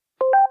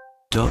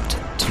Dot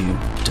to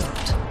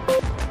dot.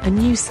 A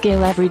new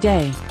skill every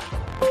day.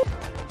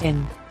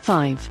 In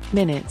 5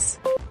 minutes.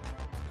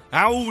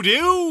 How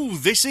do?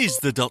 This is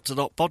the Dot to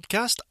Dot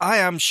podcast. I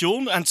am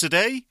Sean, and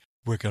today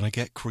we're going to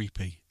get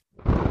creepy.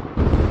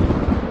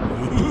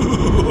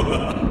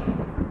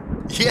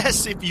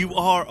 Yes, if you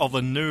are of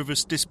a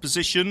nervous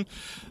disposition,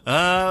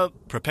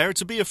 prepare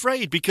to be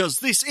afraid, because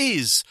this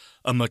is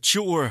a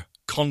mature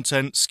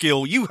content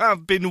skill. You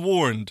have been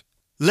warned.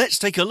 Let's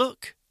take a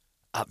look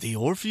at the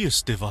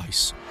Orpheus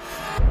device.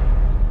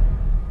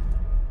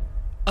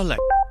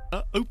 Alexa,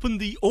 open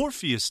the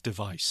Orpheus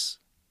device.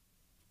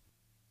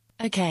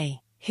 Okay,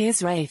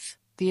 here's Wraith,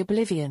 the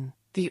Oblivion,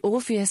 the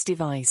Orpheus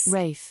device.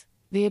 Wraith,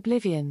 the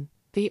Oblivion.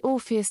 The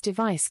Orpheus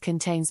device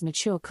contains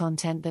mature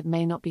content that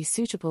may not be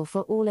suitable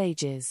for all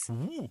ages.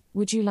 Ooh.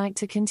 Would you like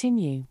to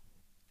continue?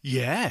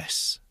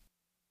 Yes.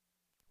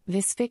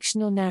 This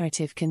fictional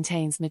narrative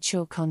contains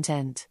mature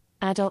content,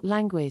 adult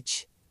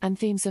language, and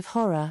themes of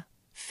horror,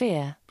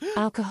 fear,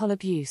 alcohol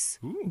abuse,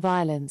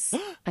 violence,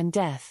 and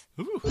death.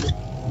 Ooh.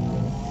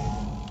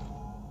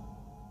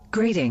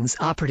 Greetings,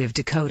 Operative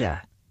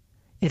Dakota.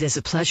 It is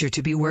a pleasure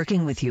to be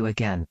working with you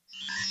again.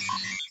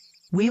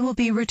 We will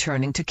be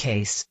returning to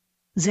case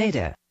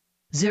Zeta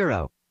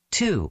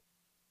 02,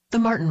 the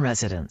Martin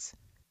residence.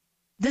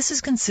 This is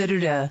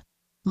considered a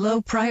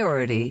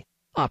low-priority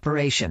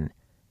operation,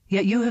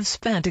 yet you have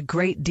spent a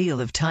great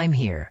deal of time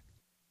here.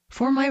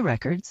 For my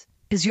records,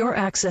 is your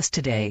access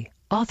today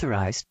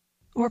authorized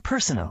or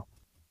personal?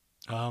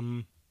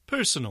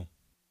 Personal.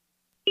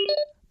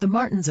 The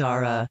Martins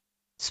are a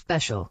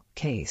special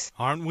case.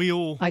 Aren't we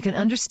all? I can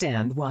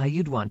understand why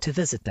you'd want to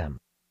visit them.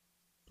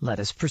 Let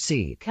us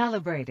proceed.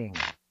 Calibrating.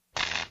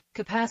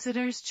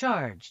 Capacitors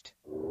charged.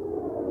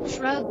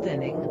 Shroud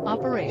thinning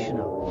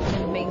operational.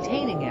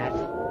 Maintaining at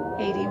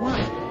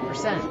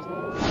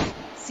 81%.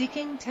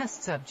 Seeking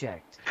test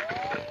subject.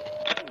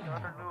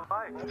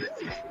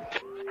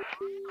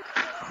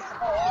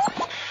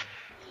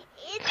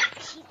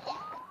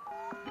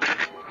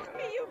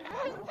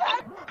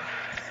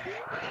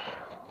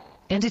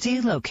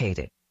 Entity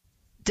located.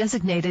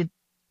 Designated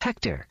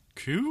Hector.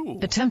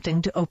 Cool.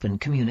 Attempting to open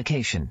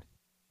communication.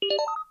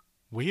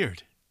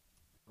 Weird.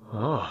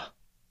 Oh.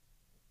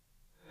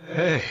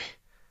 Hey.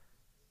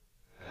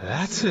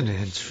 That's an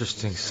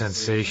interesting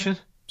sensation.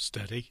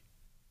 Steady.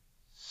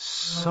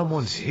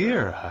 Someone's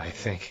here, I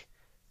think.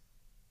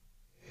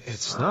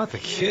 It's not the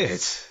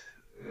kids.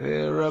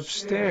 They're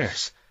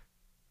upstairs.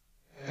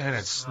 And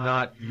it's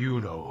not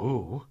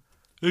you-know-who.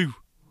 Ooh.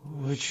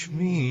 Which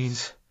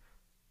means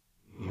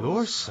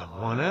you're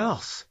someone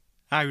else.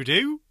 How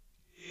do?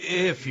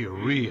 If you're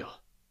real.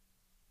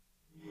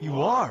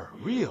 You are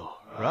real,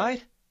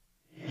 right?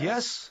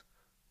 Yes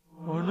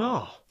or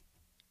no?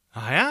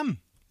 I am.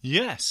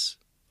 Yes.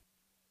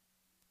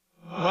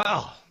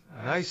 Well,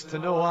 nice to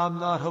know I'm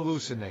not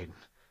hallucinating.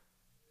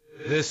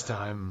 This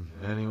time,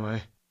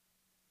 anyway.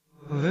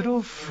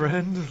 Little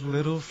friend,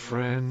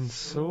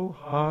 so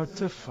hard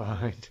to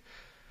find.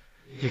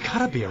 You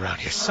gotta be around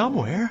here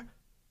somewhere.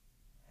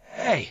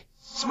 Hey,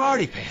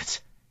 Smarty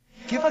Pants,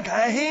 give a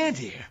guy a hand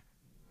here.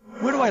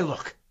 Where do I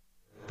look?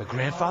 The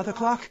grandfather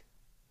clock?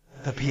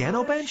 The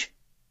piano bench?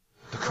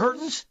 The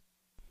curtains?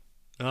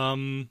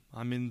 I'm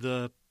in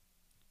the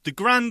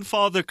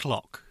grandfather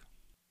clock.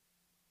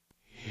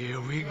 Here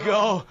we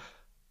go.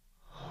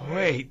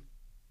 Wait.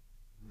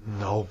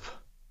 Nope.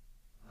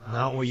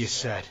 Not what you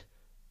said.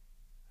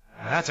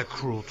 That's a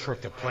cruel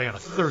trick to play on a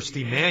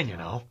thirsty man, you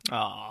know.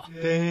 Ah.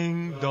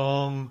 Ding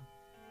dong.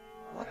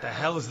 What the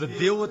hell is the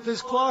deal with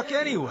this clock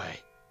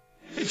anyway?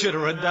 It should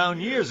have run down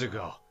years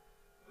ago.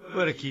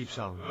 But it keeps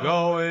on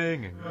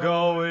going and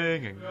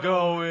going and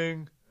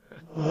going.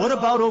 What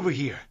about over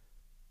here?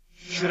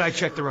 Should I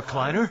check the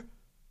recliner?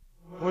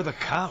 Or the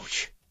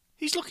couch?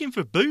 He's looking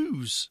for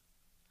booze.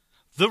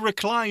 The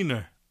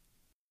recliner.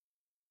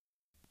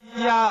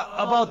 Yeah,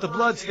 about the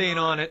bloodstain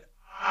on it,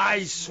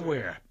 I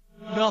swear.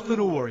 Nothing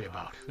to worry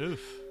about.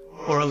 Oof.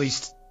 Or at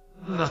least,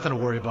 nothing to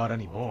worry about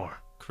anymore.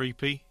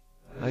 Creepy.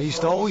 I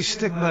used to always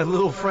stick my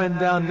little friend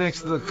down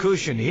next to the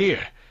cushion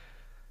here.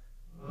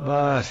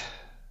 But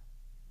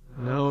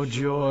no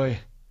joy.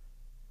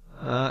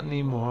 Not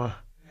anymore.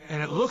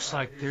 And it looks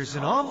like there's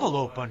an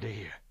envelope under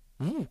here.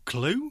 Ooh,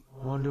 clue?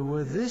 Wonder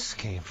where this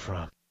came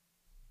from.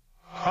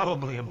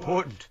 Probably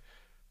important.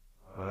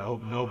 But I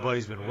hope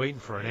nobody's been waiting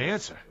for an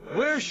answer.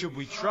 Where should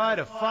we try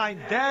to find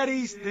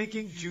Daddy's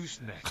thinking juice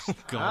next? Oh,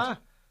 God. Huh?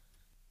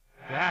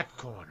 That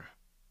corner.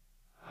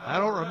 I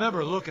don't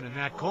remember looking in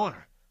that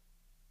corner.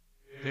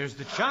 There's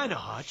the china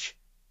hutch.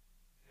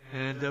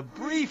 And a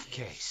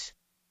briefcase.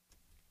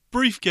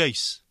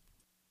 Briefcase.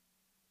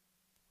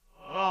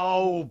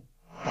 Oh,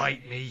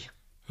 bite me.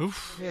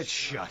 Oof. It's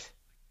shut.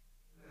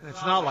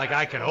 It's not like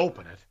I can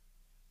open it.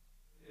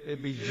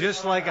 It'd be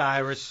just like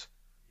Iris.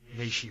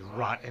 May she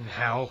rot in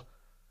hell.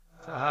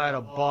 To hide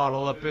a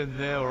bottle up in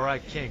there where I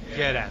can't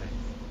get at it.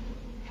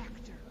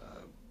 Hector.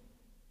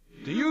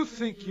 Do you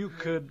think you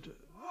could...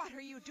 What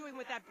are you doing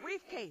with that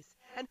briefcase?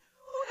 And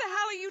who the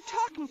hell are you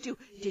talking to?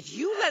 Did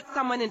you let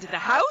someone into the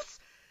house?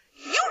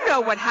 You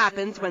know what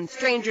happens when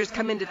strangers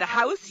come into the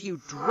house, you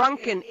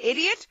drunken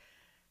idiot.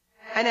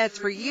 And as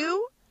for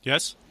you,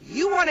 Yes?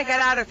 you want to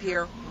get out of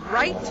here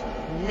right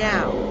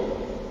now.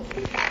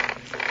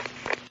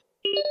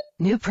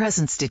 New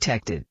presence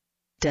detected.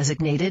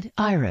 Designated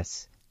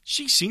Iris.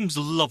 She seems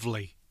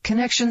lovely.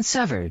 Connection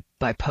severed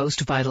by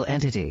post-vital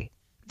entity.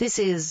 This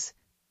is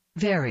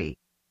very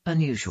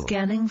unusual.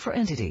 Scanning for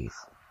entities.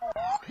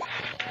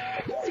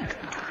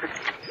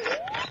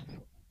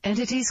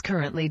 Entities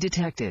currently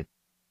detected.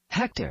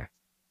 Hector.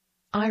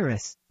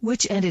 Iris.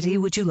 Which entity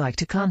would you like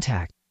to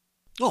contact?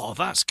 Oh,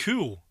 that's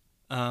cool.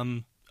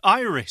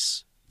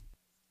 Iris.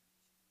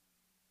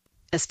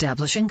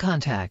 Establishing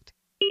contact.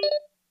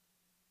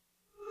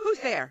 Who's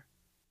there?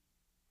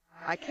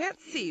 I can't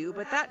see you,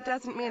 but that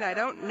doesn't mean I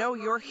don't know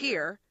you're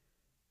here.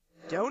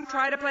 Don't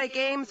try to play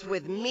games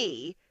with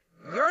me.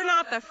 You're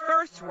not the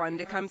first one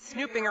to come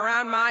snooping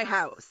around my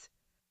house.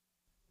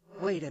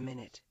 Wait a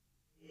minute.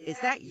 Is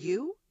that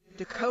you,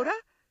 Dakota?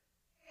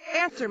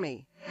 Answer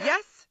me,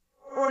 yes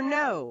or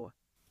no?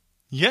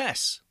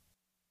 Yes.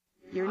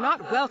 You're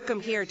not welcome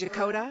here,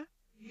 Dakota.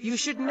 You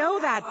should know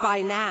that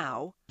by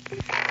now.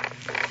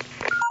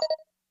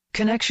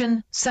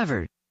 Connection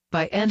severed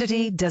by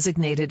entity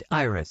designated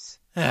Iris.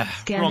 Wrong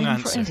Scanning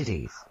answer. for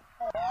entities.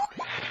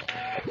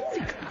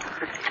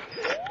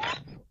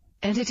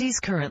 Entities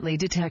currently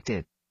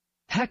detected.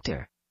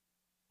 Hector.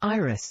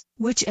 Iris.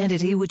 Which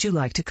entity would you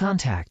like to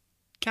contact?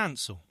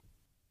 Cancel.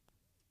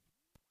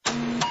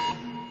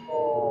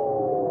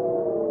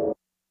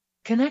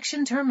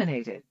 Connection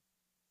terminated.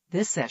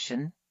 This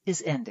session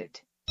is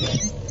ended.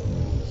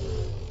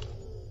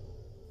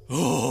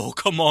 Oh,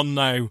 come on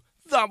now.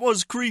 That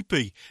was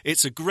creepy.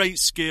 It's a great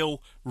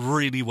skill,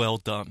 really well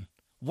done.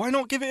 Why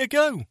not give it a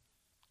go?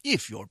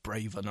 If you're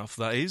brave enough,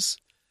 that is.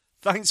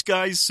 Thanks,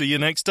 guys. See you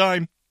next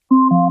time.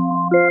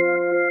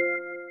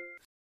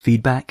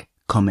 Feedback,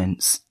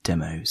 comments,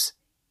 demos.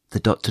 The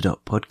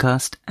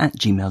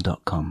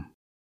podcast@gmail.com.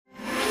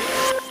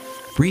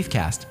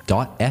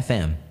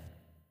 Briefcast.fm